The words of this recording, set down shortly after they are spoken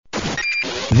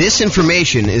This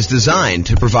information is designed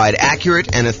to provide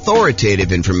accurate and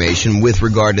authoritative information with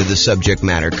regard to the subject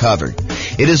matter covered.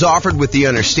 It is offered with the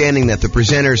understanding that the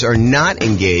presenters are not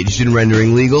engaged in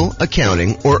rendering legal,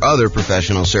 accounting, or other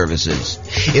professional services.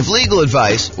 If legal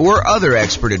advice or other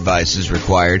expert advice is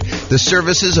required, the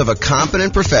services of a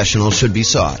competent professional should be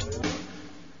sought.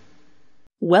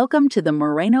 Welcome to the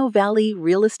Moreno Valley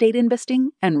Real Estate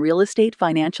Investing and Real Estate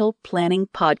Financial Planning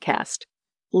Podcast.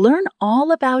 Learn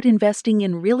all about investing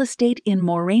in real estate in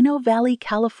Moreno Valley,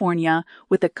 California,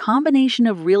 with a combination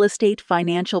of real estate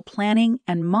financial planning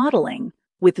and modeling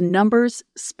with numbers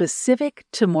specific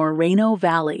to Moreno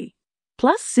Valley,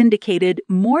 plus syndicated,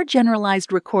 more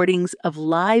generalized recordings of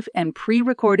live and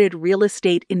pre-recorded real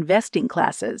estate investing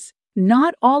classes,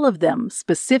 not all of them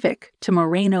specific to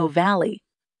Moreno Valley.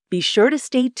 Be sure to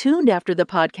stay tuned after the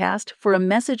podcast for a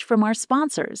message from our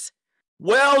sponsors.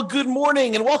 Well, good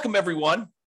morning and welcome, everyone.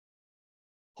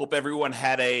 Hope everyone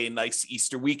had a nice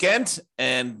Easter weekend,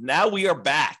 and now we are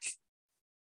back.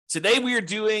 Today we are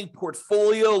doing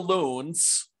Portfolio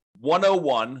Loans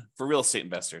 101 for real estate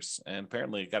investors, and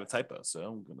apparently I got a typo, so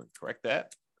I'm going to correct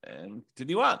that and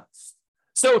continue on.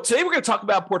 So today we're going to talk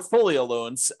about portfolio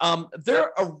loans.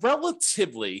 They're a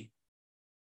relatively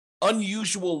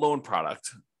unusual loan product.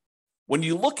 When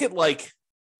you look at like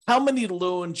how many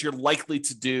loans you're likely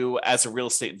to do as a real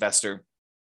estate investor,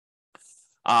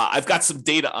 I've got some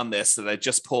data on this that I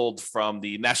just pulled from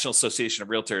the National Association of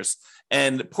Realtors,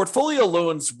 and portfolio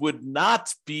loans would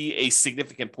not be a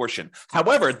significant portion.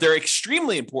 However, they're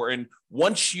extremely important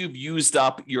once you've used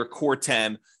up your core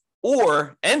 10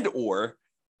 or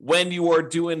when you are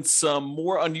doing some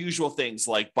more unusual things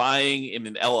like buying in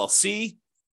an LLC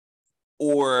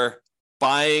or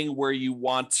buying where you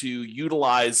want to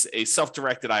utilize a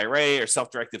self-directed IRA or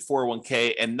self-directed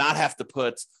 401k and not have to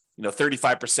put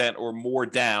 35% or more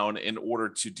down in order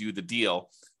to do the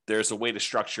deal. There's a way to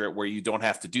structure it where you don't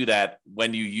have to do that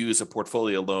when you use a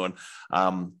portfolio loan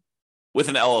with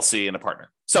an LLC and a partner.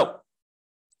 So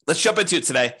let's jump into it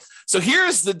today. So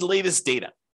here's the latest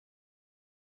data.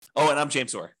 Oh, and I'm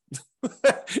James Orr,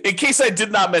 in case I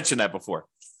did not mention that before.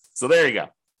 So there you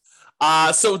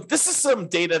go. So this is some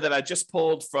data that I just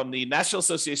pulled from the National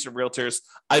Association of Realtors.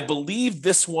 I believe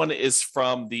this one is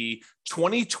from the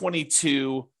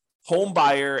 2022 home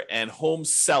buyer and home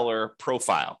seller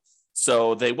profile.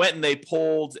 So they went and they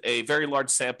pulled a very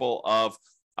large sample of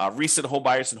recent home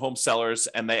buyers and home sellers,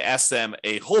 and they asked them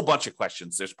a whole bunch of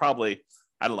questions. There's probably,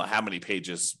 I don't know how many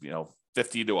pages,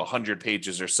 50 to 100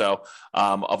 pages or so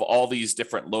of all these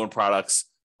different loan products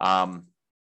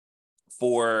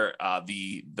for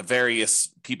the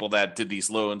various people that did these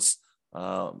loans.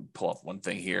 Pull up one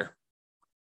thing here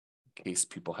in case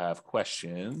people have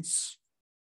questions.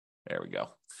 There we go.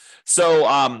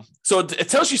 So it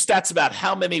tells you stats about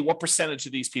what percentage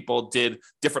of these people did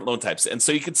different loan types. And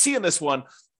so you can see in this one,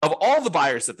 of all the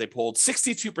buyers that they pulled,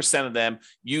 62% of them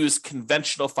used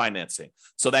conventional financing.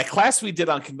 So that class we did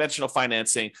on conventional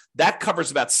financing, that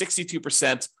covers about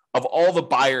 62% of all the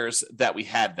buyers that we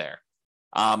had there.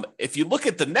 If you look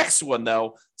at the next one,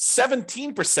 though,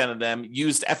 17% of them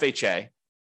used FHA,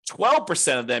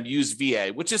 12% of them used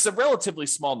VA, which is a relatively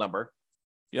small number,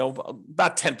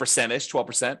 about 10%-ish,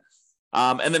 12%.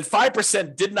 And then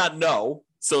 5% did not know.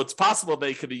 So it's possible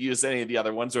they could have used any of the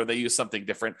other ones or they used something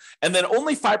different. And then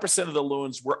only 5% of the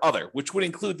loans were other, which would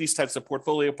include these types of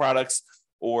portfolio products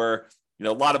or, a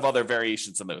lot of other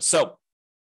variations on those. So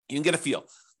you can get a feel.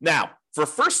 Now, for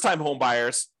first-time home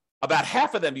buyers, about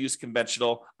half of them used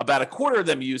conventional, about a quarter of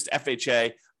them used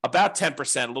FHA, about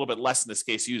 10%, a little bit less in this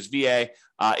case, used VA,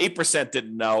 8%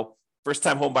 didn't know.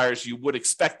 First-time home buyers, you would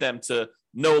expect them to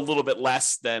know a little bit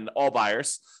less than all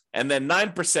buyers. And then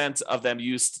 9% of them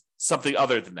used something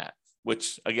other than that,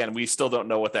 which, again, we still don't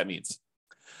know what that means.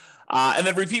 And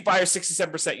then repeat buyers,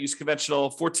 67% used conventional,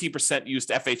 14% used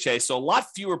FHA. So a lot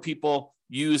fewer people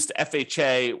used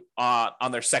FHA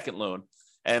on their second loan.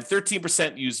 And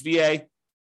 13% used VA,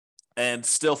 and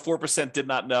still 4% did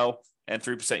not know, and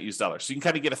 3% used others. So you can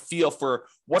kind of get a feel for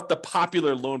what the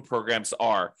popular loan programs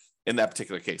are in that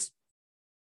particular case.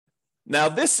 Now,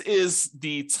 this is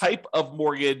the type of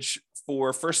mortgage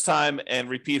for first-time and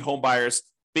repeat home buyers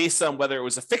based on whether it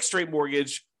was a fixed-rate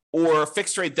mortgage or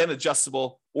fixed rate then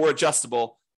adjustable, or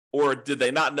did they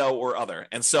not know, or other.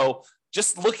 And so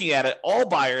just looking at it, all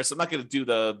buyers, I'm not going to do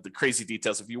the crazy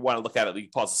details. If you want to look at it, you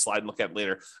can pause the slide and look at it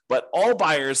later. But all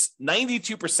buyers,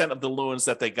 92% of the loans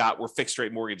that they got were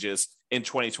fixed-rate mortgages in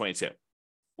 2022,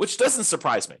 which doesn't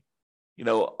surprise me.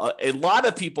 A lot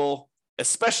of people,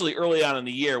 especially early on in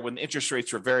the year when interest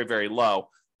rates were very, very low,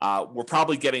 were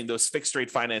probably getting those fixed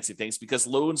rate financing things because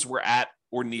loans were at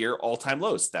or near all-time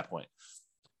lows at that point.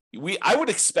 I would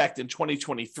expect in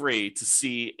 2023 to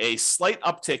see a slight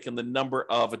uptick in the number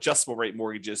of adjustable rate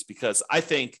mortgages, because I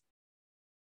think,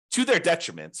 to their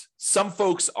detriment, some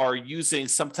folks are using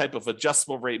some type of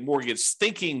adjustable rate mortgage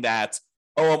thinking that,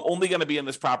 oh, I'm only going to be in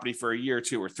this property for a year or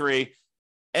 2 or 3,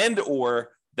 and or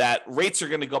that rates are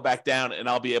going to go back down and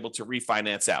I'll be able to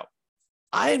refinance out.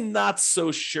 I'm not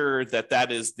so sure that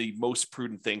that is the most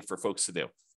prudent thing for folks to do.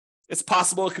 It's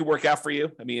possible it could work out for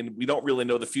you. I mean, we don't really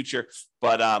know the future,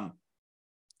 but I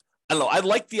don't know. I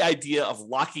like the idea of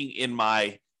locking in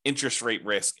my interest rate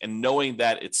risk and knowing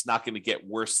that it's not going to get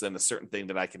worse than a certain thing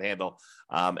that I can handle.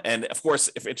 And of course,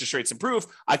 if interest rates improve,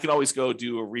 I can always go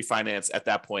do a refinance at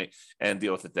that point and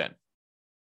deal with it then.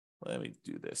 Let me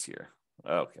do this here.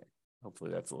 Okay.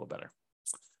 Hopefully that's a little better.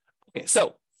 Okay.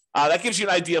 So that gives you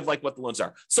an idea of like what the loans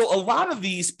are. So a lot of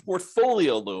these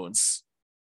portfolio loans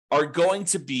are going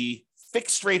to be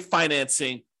fixed rate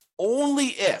financing only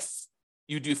if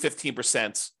you do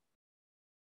 15%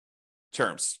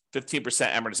 terms, 15%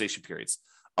 amortization periods.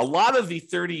 A lot of the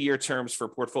 30-year terms for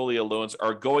portfolio loans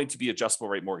are going to be adjustable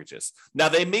rate mortgages. Now,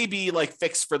 they may be like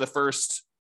fixed for the first,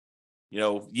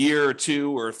 year or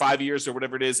 2 or 5 years or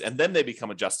whatever it is, and then they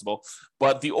become adjustable.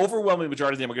 But the overwhelming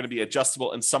majority of them are going to be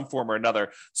adjustable in some form or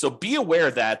another. So be aware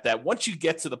that once you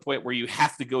get to the point where you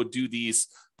have to go do these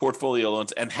portfolio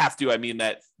loans, and have to, I mean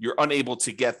that you're unable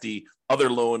to get the other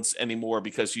loans anymore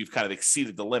because you've kind of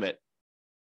exceeded the limit,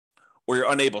 or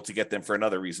you're unable to get them for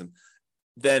another reason,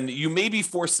 then you may be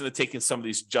forced into taking some of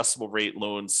these adjustable rate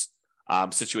loans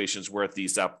situations worth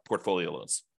these portfolio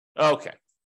loans. Okay.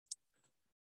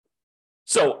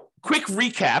 So quick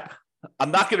recap.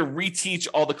 I'm not going to reteach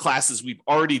all the classes we've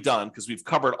already done because we've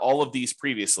covered all of these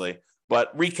previously,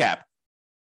 but recap.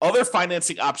 Other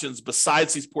financing options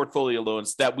besides these portfolio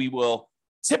loans that we will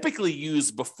typically use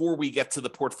before we get to the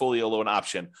portfolio loan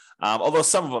option, although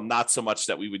some of them not so much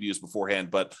that we would use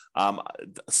beforehand, but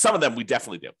some of them we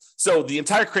definitely do. So the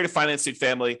entire creative financing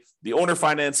family, the owner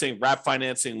financing, wrap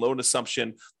financing, loan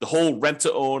assumption, the whole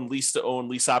rent-to-own, lease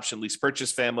option, lease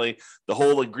purchase family, the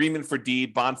whole agreement for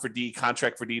deed, bond for deed,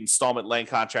 contract for deed, installment land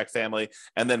contract family,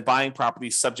 and then buying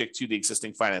properties subject to the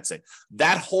existing financing.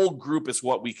 That whole group is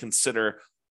what we consider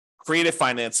creative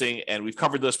financing, and we've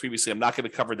covered those previously. I'm not going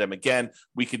to cover them again.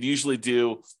 We could usually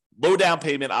do low down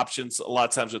payment options a lot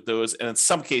of times with those, and in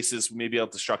some cases, we may be able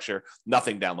to structure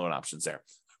nothing down loan options there.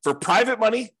 For private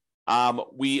money,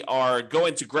 we are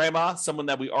going to grandma, someone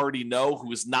that we already know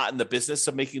who is not in the business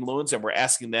of making loans, and we're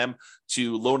asking them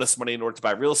to loan us money in order to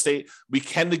buy real estate. We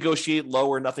can negotiate low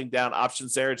or nothing down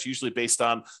options there. It's usually based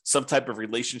on some type of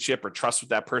relationship or trust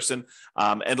with that person,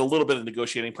 and a little bit of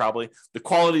negotiating probably. The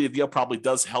quality of the deal probably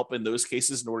does help in those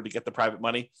cases in order to get the private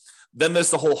money. Then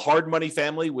there's the whole hard money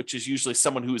family, which is usually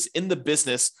someone who is in the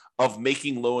business of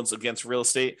making loans against real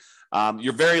estate.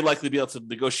 You're very likely to be able to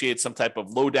negotiate some type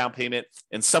of low down payment.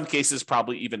 In some cases,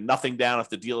 probably even nothing down if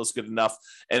the deal is good enough.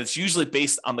 And it's usually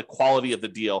based on the quality of the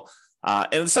deal.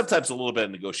 And sometimes a little bit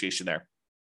of negotiation there.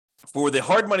 For the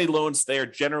hard money loans, they are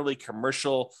generally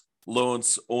commercial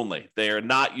loans only. They are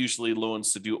not usually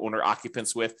loans to do owner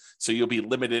occupants with. So you'll be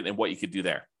limited in what you could do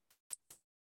there.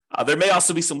 There may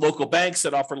also be some local banks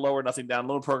that offer low or nothing down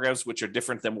loan programs, which are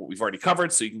different than what we've already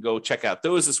covered. So you can go check out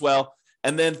those as well.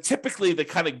 And then typically the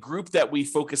kind of group that we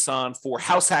focus on for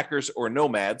house hackers or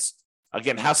nomads.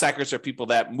 Again, house hackers are people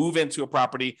that move into a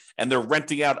property and they're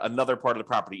renting out another part of the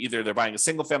property. Either they're buying a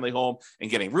single family home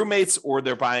and getting roommates, or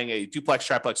they're buying a duplex,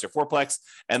 triplex, or fourplex,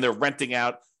 and they're renting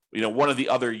out, one of the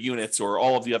other units or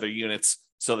all of the other units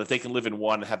so that they can live in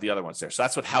one and have the other ones there. So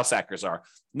that's what house hackers are.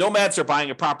 Nomads are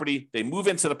buying a property. They move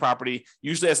into the property,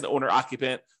 usually as an owner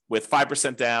occupant with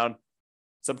 5% down,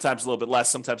 sometimes a little bit less,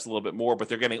 sometimes a little bit more, but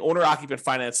they're getting owner occupant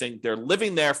financing. They're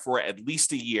living there for at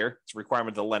least a year. It's a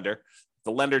requirement of the lender.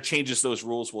 The lender changes those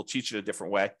rules. We'll teach it a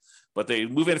different way, but they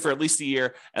move in for at least a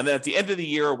year. And then at the end of the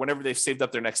year, or whenever they've saved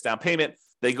up their next down payment,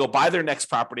 they go buy their next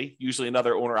property, usually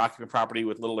another owner occupant property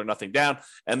with little or nothing down.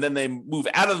 And then they move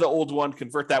out of the old one,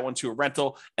 convert that one to a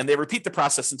rental, and they repeat the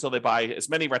process until they buy as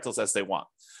many rentals as they want.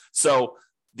 So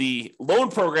the loan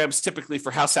programs typically for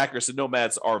house hackers and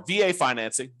nomads are VA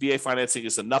financing. VA financing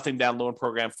is a nothing down loan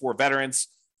program for veterans.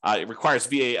 It requires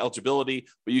VA eligibility,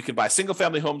 but you can buy single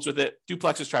family homes with it,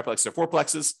 duplexes, triplexes, or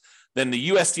fourplexes. Then the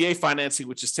USDA financing,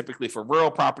 which is typically for rural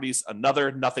properties,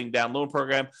 another nothing down loan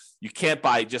program. You can't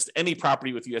buy just any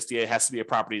property with USDA. It has to be a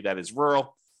property that is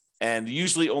rural, and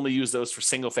usually only use those for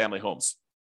single family homes.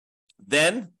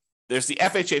 Then there's the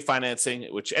FHA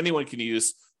financing, which anyone can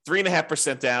use.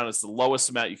 3.5% down is the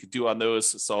lowest amount you could do on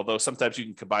those. So although sometimes you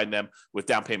can combine them with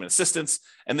down payment assistance,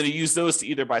 and then you use those to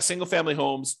either buy single family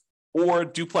homes or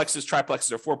duplexes,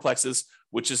 triplexes, or fourplexes,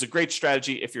 which is a great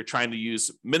strategy if you're trying to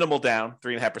use minimal down,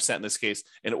 3.5% in this case,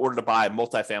 in order to buy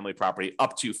multifamily property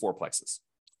up to fourplexes.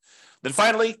 Then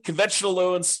finally, conventional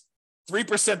loans,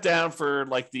 3% down for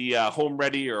like the Home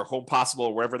Ready or Home Possible,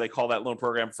 or wherever they call that loan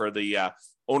program for the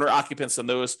owner occupants on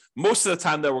those. Most of the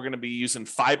time, though, we're going to be using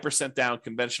 5% down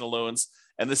conventional loans.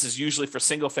 And this is usually for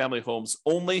single family homes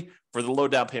only. For the low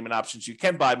down payment options, you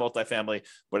can buy multifamily,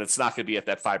 but it's not going to be at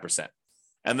that 5%.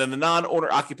 And then the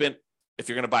non-owner occupant, if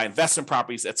you're going to buy investment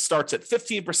properties, it starts at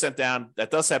 15% down.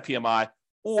 That does have PMI,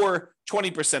 or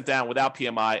 20% down without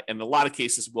PMI. And in a lot of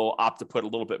cases, we'll opt to put a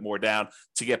little bit more down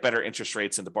to get better interest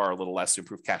rates and to borrow a little less to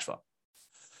improve cash flow.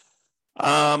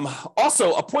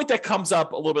 Also, a point that comes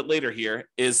up a little bit later here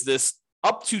is this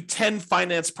up to 10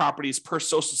 finance properties per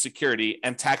Social Security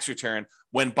and tax return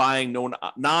when buying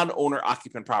non-owner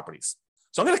occupant properties.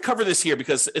 So I'm going to cover this here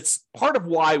because it's part of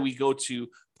why we go to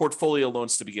portfolio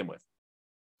loans to begin with.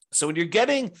 So when you're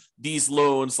getting these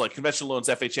loans, like conventional loans,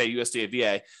 FHA, USDA,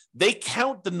 VA, they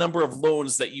count the number of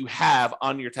loans that you have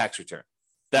on your tax return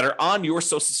that are on your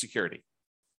Social Security.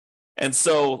 And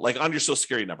so like on your Social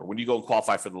Security number, when you go and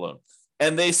qualify for the loan.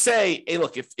 And they say, hey,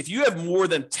 look, if you have more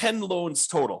than 10 loans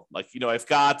total, like, I've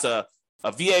got a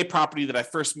VA property that I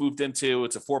first moved into.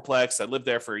 It's a fourplex. I lived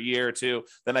there for a year or two.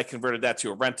 Then I converted that to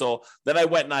a rental. Then I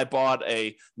went and I bought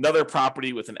another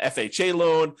property with an FHA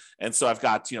loan. And so I've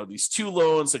got, these two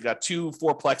loans. I've got two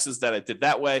fourplexes that I did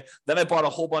that way. Then I bought a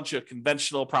whole bunch of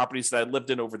conventional properties that I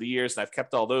lived in over the years, and I've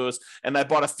kept all those. And I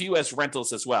bought a few as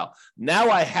rentals as well.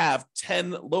 Now I have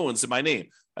 10 loans in my name.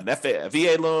 A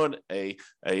VA loan, a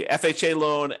FHA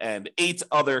loan, and 8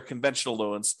 other conventional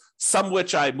loans, some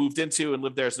which I moved into and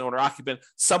lived there as an owner occupant,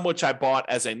 some which I bought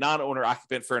as a non-owner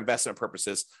occupant for investment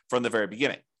purposes from the very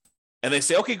beginning. And they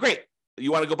say, okay, great.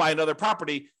 You want to go buy another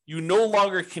property. You no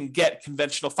longer can get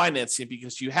conventional financing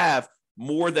because you have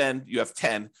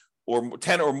 10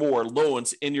 or more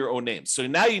loans in your own name. So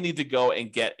now you need to go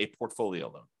and get a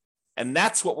portfolio loan. And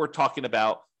that's what we're talking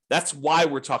about. That's why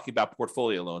we're talking about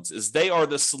portfolio loans, is they are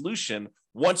the solution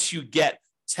once you get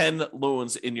 10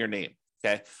 loans in your name,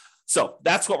 okay? So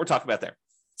that's what we're talking about there.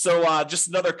 So just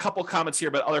another couple comments here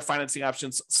about other financing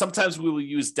options. Sometimes we will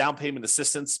use down payment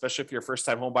assistance, especially if you're a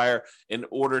first-time home buyer, in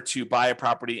order to buy a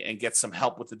property and get some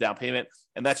help with the down payment.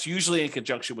 And that's usually in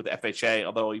conjunction with FHA,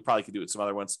 although you probably could do it with some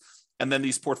other ones. And then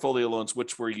these portfolio loans,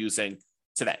 which we're using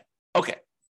today. Okay,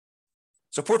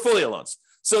 so portfolio loans.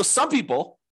 So some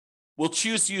people will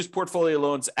choose to use portfolio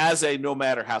loans as a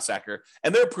nomad or house hacker,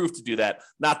 and they're approved to do that.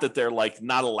 Not that they're like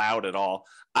not allowed at all.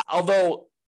 Although,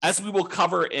 as we will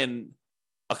cover in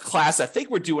a class I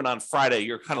think we're doing on Friday,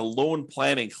 your kind of loan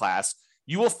planning class,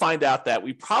 you will find out that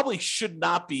we probably should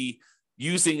not be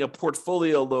using a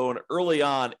portfolio loan early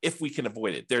on if we can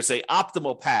avoid it. There's a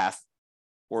optimal path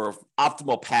or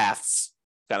optimal paths,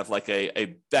 kind of like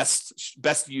a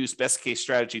best use, best case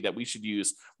strategy that we should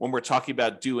use when we're talking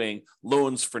about doing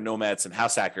loans for nomads and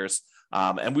house hackers.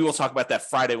 And we will talk about that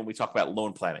Friday when we talk about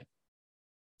loan planning.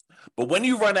 But when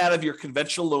you run out of your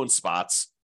conventional loan spots,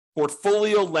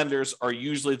 portfolio lenders are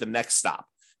usually the next stop.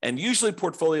 And usually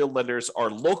portfolio lenders are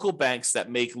local banks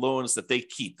that make loans that they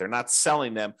keep. They're not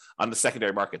selling them on the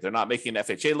secondary market. They're not making an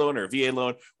FHA loan or a VA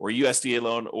loan or a USDA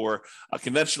loan or a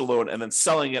conventional loan and then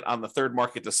selling it on the third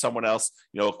market to someone else,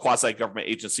 a quasi-government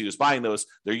agency who's buying those.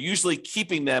 They're usually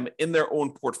keeping them in their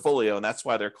own portfolio, and that's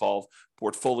why they're called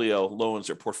portfolio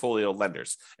loans or portfolio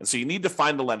lenders. And so you need to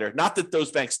find the lender. Not that those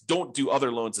banks don't do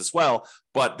other loans as well,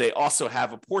 but they also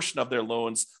have a portion of their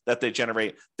loans that they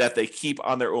generate that they keep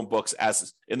on their own books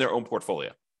as in their own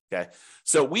portfolio. Okay.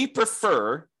 So we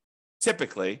prefer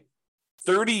typically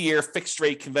 30-year fixed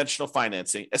rate conventional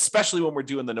financing, especially when we're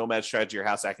doing the nomad strategy or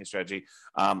house hacking strategy,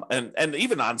 and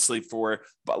even honestly for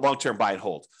long-term buy and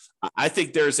hold. I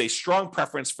think there's a strong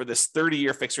preference for this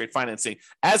 30-year fixed rate financing,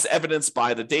 as evidenced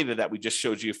by the data that we just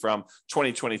showed you from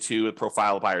 2022 with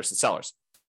profile of buyers and sellers.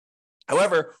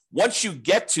 However, once you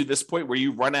get to this point where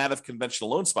you run out of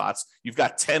conventional loan spots, you've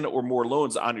got 10 or more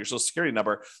loans on your Social Security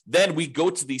number, then we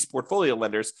go to these portfolio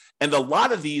lenders. And a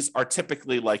lot of these are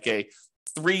typically like a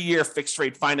 3-year fixed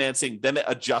rate financing, then it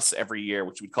adjusts every year,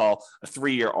 which we call a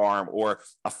 3-year ARM, or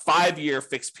a 5-year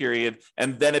fixed period,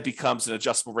 and then it becomes an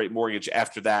adjustable rate mortgage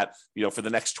after that, for the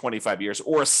next 25 years,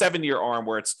 or a 7-year ARM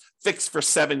where it's fixed for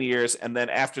 7 years, and then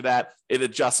after that, it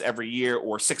adjusts every year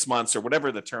or 6 months or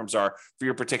whatever the terms are for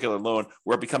your particular loan,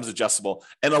 where it becomes adjustable.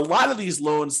 And a lot of these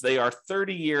loans, they are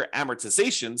 30-year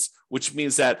amortizations, which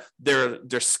means that they're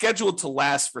scheduled to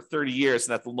last for 30 years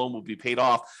and that the loan will be paid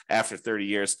off after 30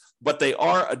 years, but they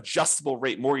are adjustable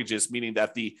rate mortgages, meaning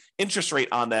that the interest rate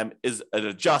on them is an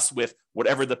adjust with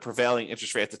whatever the prevailing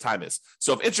interest rate at the time is.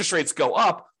 So if interest rates go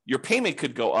up, your payment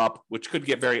could go up, which could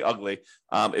get very ugly.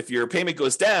 If your payment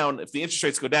goes down, if the interest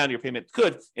rates go down, your payment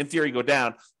could, in theory, go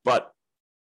down. But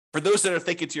for those that are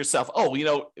thinking to yourself, oh,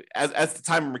 as the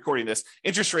time I'm recording this,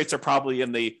 interest rates are probably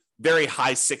in the very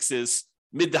high sixes,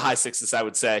 mid to high sixes, I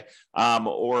would say,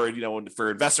 or for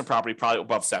investment property, probably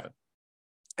above 7.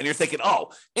 And you're thinking,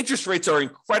 oh, interest rates are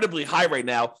incredibly high right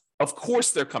now. Of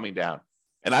course they're coming down.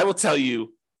 And I will tell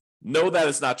you, no, that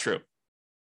is not true.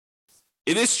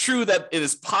 It is true that it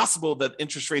is possible that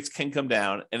interest rates can come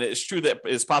down, and it is true that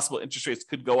it is possible interest rates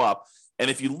could go up. And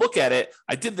if you look at it,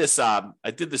 I did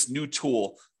this new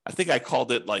tool. I think I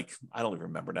called it I don't even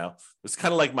remember now. It's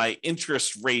kind of like my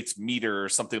interest rates meter or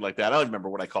something like that. I don't remember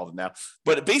what I called it now.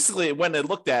 But basically, when I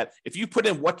looked at, if you put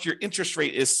in what your interest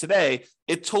rate is today,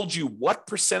 it told you what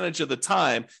percentage of the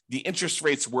time the interest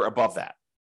rates were above that.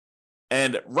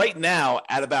 And right now,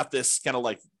 at about this kind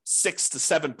of 6 to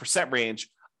 7% range,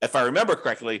 if I remember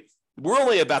correctly, we're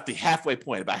only about the halfway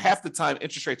point. About half the time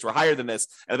interest rates were higher than this,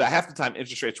 and about half the time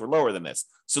interest rates were lower than this.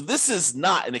 So this is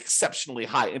not an exceptionally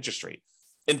high interest rate.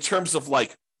 In terms of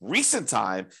recent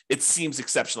time, it seems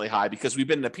exceptionally high because we've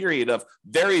been in a period of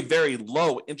very, very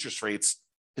low interest rates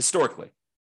historically.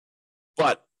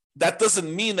 But that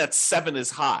doesn't mean that 7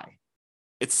 is high.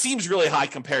 It seems really high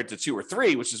compared to 2 or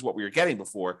 3, which is what we were getting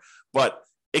before, but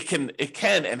it can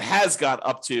and has got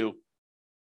up to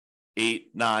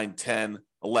 8, 9, 10,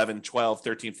 11, 12,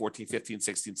 13, 14, 15,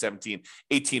 16, 17,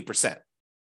 18%.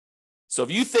 So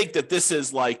if you think that this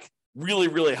is really,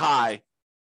 really high,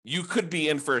 you could be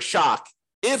in for a shock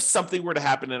if something were to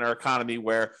happen in our economy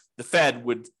where the Fed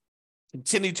would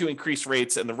continue to increase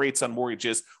rates and the rates on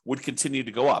mortgages would continue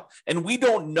to go up. And we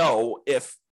don't know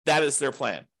if that is their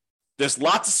plan. There's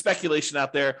lots of speculation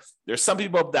out there. There's some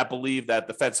people that believe that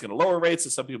the Fed's going to lower rates,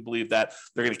 and some people believe that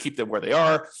they're going to keep them where they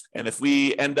are. And if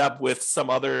we end up with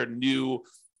some other new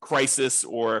crisis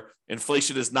or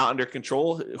inflation is not under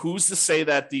control, who's to say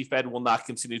that the Fed will not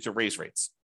continue to raise rates?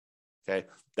 Okay,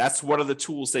 that's one of the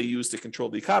tools they use to control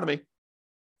the economy.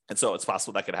 And so it's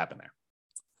possible that could happen there.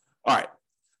 All right.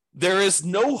 There is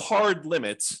no hard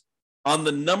limit on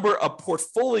the number of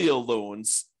portfolio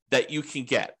loans that you can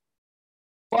get,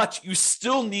 but you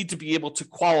still need to be able to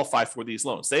qualify for these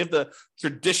loans. They have the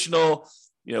traditional,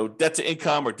 debt to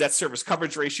income or debt service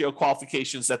coverage ratio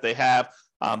qualifications that they have.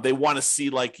 They want to see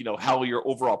how your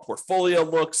overall portfolio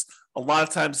looks. A lot of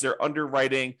times their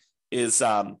underwriting is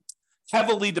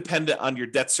heavily dependent on your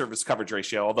debt service coverage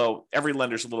ratio, although every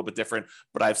lender is a little bit different,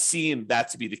 but I've seen that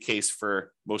to be the case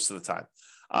for most of the time.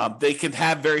 They can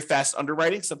have very fast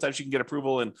underwriting. Sometimes you can get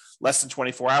approval in less than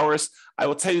 24 hours. I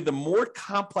will tell you, the more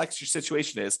complex your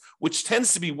situation is, which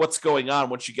tends to be what's going on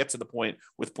once you get to the point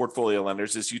with portfolio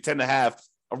lenders, is you tend to have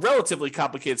a relatively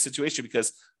complicated situation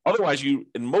because otherwise you,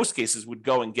 in most cases, would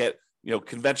go and get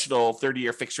conventional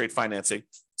 30-year fixed rate financing.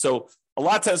 So a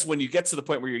lot of times when you get to the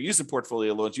point where you're using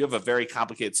portfolio loans, you have a very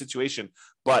complicated situation.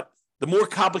 But the more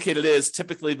complicated it is,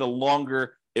 typically the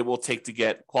longer it will take to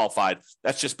get qualified.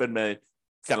 That's just been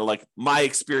my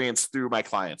experience through my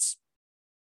clients.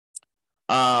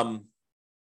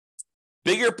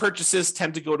 Bigger purchases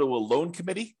tend to go to a loan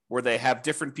committee where they have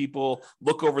different people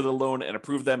look over the loan and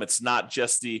approve them. It's not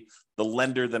just the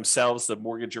lender themselves, the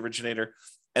mortgage originator.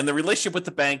 And the relationship with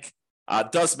the bank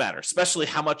does matter, especially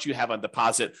how much you have on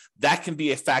deposit. That can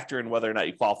be a factor in whether or not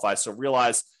you qualify. So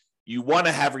realize you want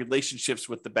to have relationships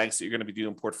with the banks that you're going to be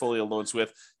doing portfolio loans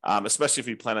with, especially if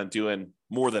you plan on doing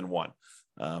more than one.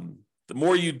 The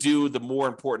more you do, the more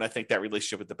important I think that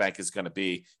relationship with the bank is going to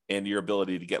be in your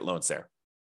ability to get loans there.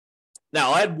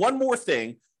 Now, I had one more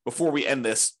thing before we end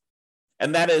this,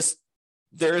 and that is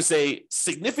there is a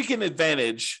significant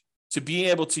advantage to being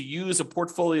able to use a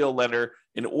portfolio lender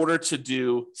in order to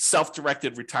do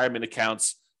self-directed retirement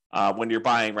accounts when you're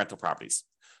buying rental properties.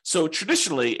 So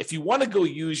traditionally, if you want to go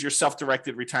use your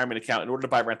self-directed retirement account in order to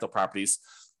buy rental properties,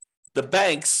 the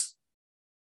banks,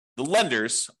 the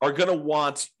lenders are going to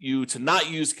want you to not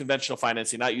use conventional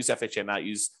financing, not use FHA, not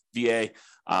use VA,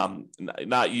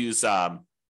 not use, I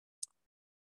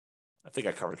think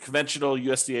I covered conventional,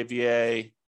 USDA, VA,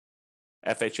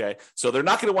 FHA. So they're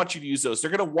not going to want you to use those. They're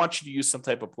going to want you to use some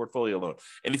type of portfolio loan.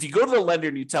 And if you go to the lender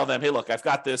and you tell them, hey, look, I've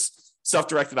got this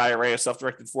self-directed IRA or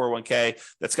self-directed 401k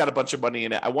that's got a bunch of money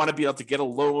in it. I want to be able to get a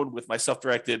loan with my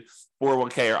self-directed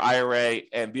 401k or IRA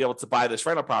and be able to buy this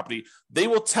rental property. They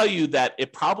will tell you that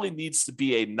it probably needs to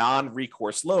be a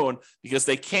non-recourse loan because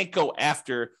they can't go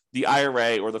after the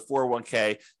IRA or the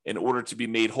 401k in order to be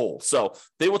made whole. So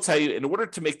they will tell you in order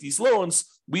to make these loans,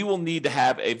 we will need to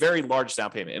have a very large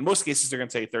down payment. In most cases, they're going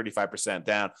to take 35%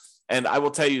 down. And I will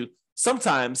tell you,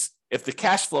 sometimes if the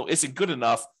cash flow isn't good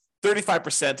enough,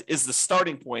 35% is the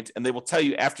starting point, and they will tell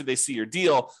you after they see your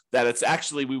deal that it's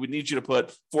actually, we would need you to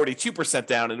put 42%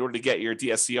 down in order to get your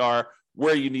DSCR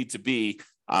where you need to be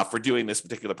for doing this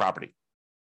particular property.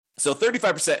 So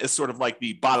 35% is sort of like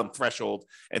the bottom threshold,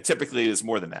 and typically it is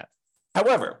more than that.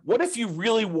 However, what if you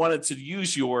really wanted to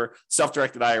use your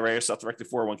self-directed IRA or self-directed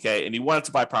 401k and you wanted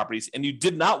to buy properties and you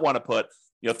did not want to put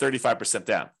 35%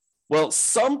 down? Well,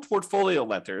 some portfolio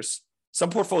lenders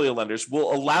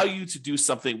will allow you to do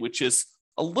something which is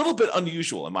a little bit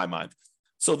unusual in my mind.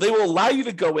 So they will allow you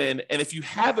to go in, and if you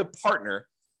have a partner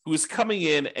who is coming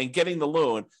in and getting the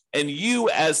loan, and you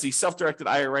as the self-directed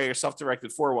IRA or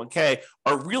self-directed 401k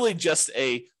are really just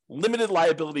a limited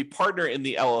liability partner in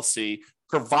the LLC,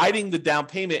 providing the down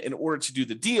payment in order to do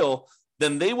the deal,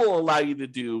 then they will allow you to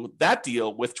do that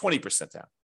deal with 20% down.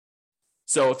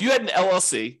 So if you had an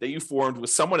LLC that you formed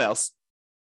with someone else,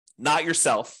 not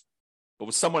yourself, but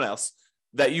with someone else,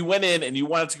 that you went in and you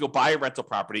wanted to go buy a rental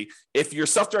property, if your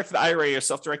self-directed IRA or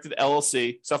self-directed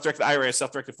LLC, self-directed IRA or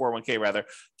self-directed 401k rather,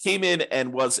 came in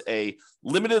and was a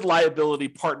limited liability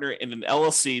partner in an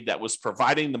LLC that was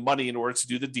providing the money in order to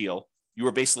do the deal, you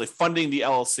were basically funding the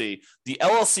LLC. The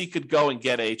LLC could go and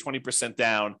get a 20%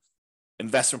 down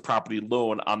investment property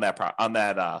loan on the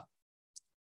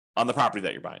property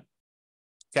that you're buying.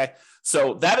 Okay,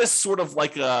 so that is sort of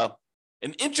like an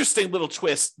interesting little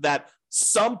twist that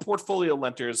some portfolio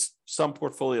lenders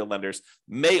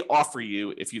may offer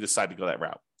you if you decide to go that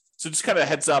route. So just kind of a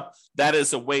heads up, that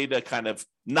is a way to kind of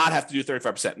not have to do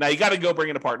 35%. Now you got to go bring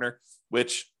in a partner,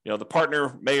 which, the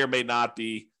partner may or may not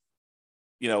be,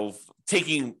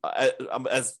 taking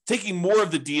more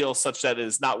of the deal such that it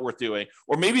is not worth doing,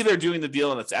 or maybe they're doing the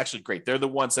deal and it's actually great. They're the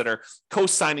ones that are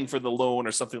co-signing for the loan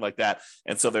or something like that.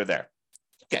 And so they're there.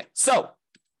 Okay. So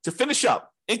to finish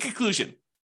up, in conclusion,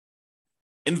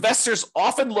 investors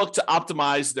often look to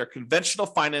optimize their conventional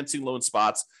financing loan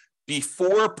spots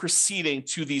before proceeding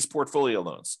to these portfolio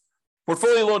loans.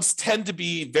 Portfolio loans tend to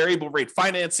be variable rate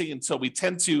financing, and so we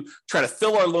tend to try to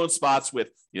fill our loan spots with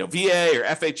VA or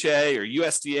FHA or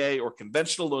USDA or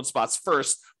conventional loan spots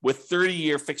first with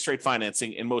 30-year fixed rate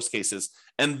financing in most cases.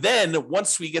 And then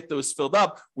once we get those filled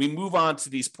up, we move on to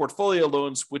these portfolio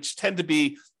loans, which tend to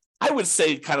be, I would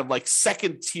say, kind of like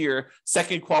second tier,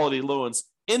 second quality loans,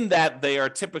 in that they are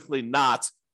typically not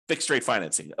fixed rate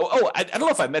financing. I don't know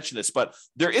if I mentioned this, but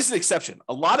there is an exception.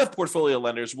 A lot of portfolio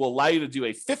lenders will allow you to do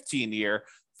a 15-year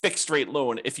fixed rate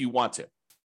loan if you want to.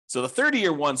 So the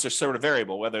 30-year ones are sort of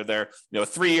variable, whether they're a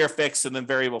 3-year fixed and then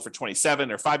variable for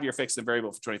 27, or 5-year fixed and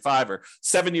variable for 25, or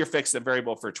 7-year fixed and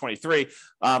variable for 23.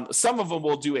 Some of them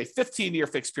will do a 15-year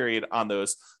fixed period on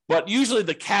those, but usually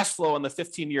the cash flow on the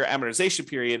 15-year amortization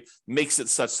period makes it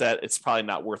such that it's probably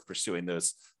not worth pursuing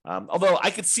those. Although I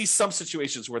could see some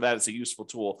situations where that is a useful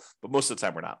tool, but most of the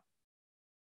time we're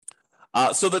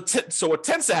not. So what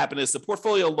tends to happen is the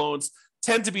portfolio loans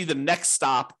tend to be the next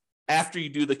stop after you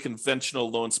do the conventional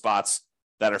loan spots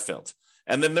that are filled.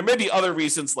 And then there may be other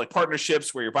reasons like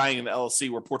partnerships where you're buying an LLC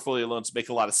where portfolio loans make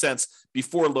a lot of sense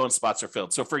before loan spots are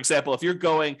filled. So for example, if you're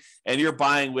going and you're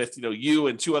buying with, you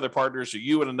and 2 other partners, or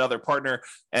you and another partner,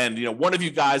 and, one of you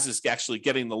guys is actually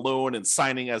getting the loan and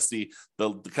signing as the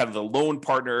kind of the loan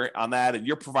partner on that, and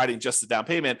you're providing just the down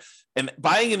payment, and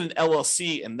buying in an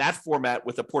LLC in that format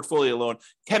with a portfolio loan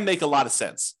can make a lot of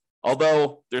sense.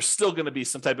 Although there's still going to be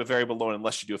some type of variable loan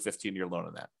unless you do a 15-year loan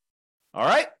on that. All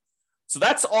right. So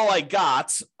that's all I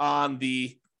got on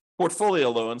the portfolio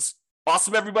loans.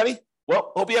 Awesome, everybody.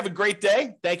 Well, hope you have a great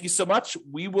day. Thank you so much.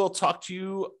 We will talk to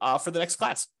you for the next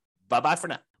class. Bye-bye for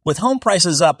now. With home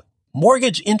prices up,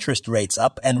 mortgage interest rates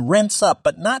up, and rents up,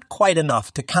 but not quite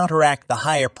enough to counteract the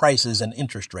higher prices and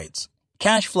interest rates,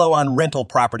 cash flow on rental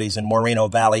properties in Moreno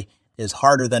Valley is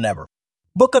harder than ever.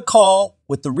 Book a call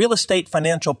with the Real Estate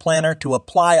Financial Planner to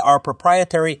apply our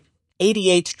proprietary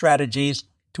 88 strategies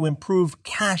to improve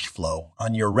cash flow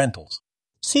on your rentals.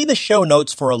 See the show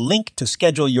notes for a link to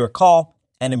schedule your call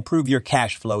and improve your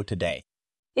cash flow today.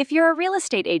 If you're a real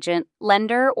estate agent,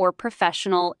 lender, or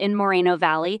professional in Moreno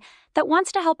Valley that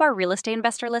wants to help our real estate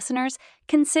investor listeners,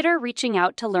 consider reaching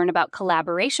out to learn about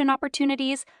collaboration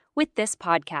opportunities with this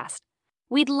podcast.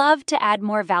 We'd love to add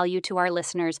more value to our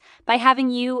listeners by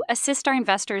having you assist our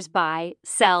investors buy,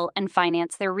 sell, and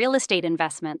finance their real estate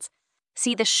investments.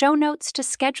 See the show notes to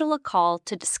schedule a call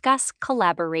to discuss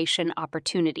collaboration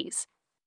opportunities.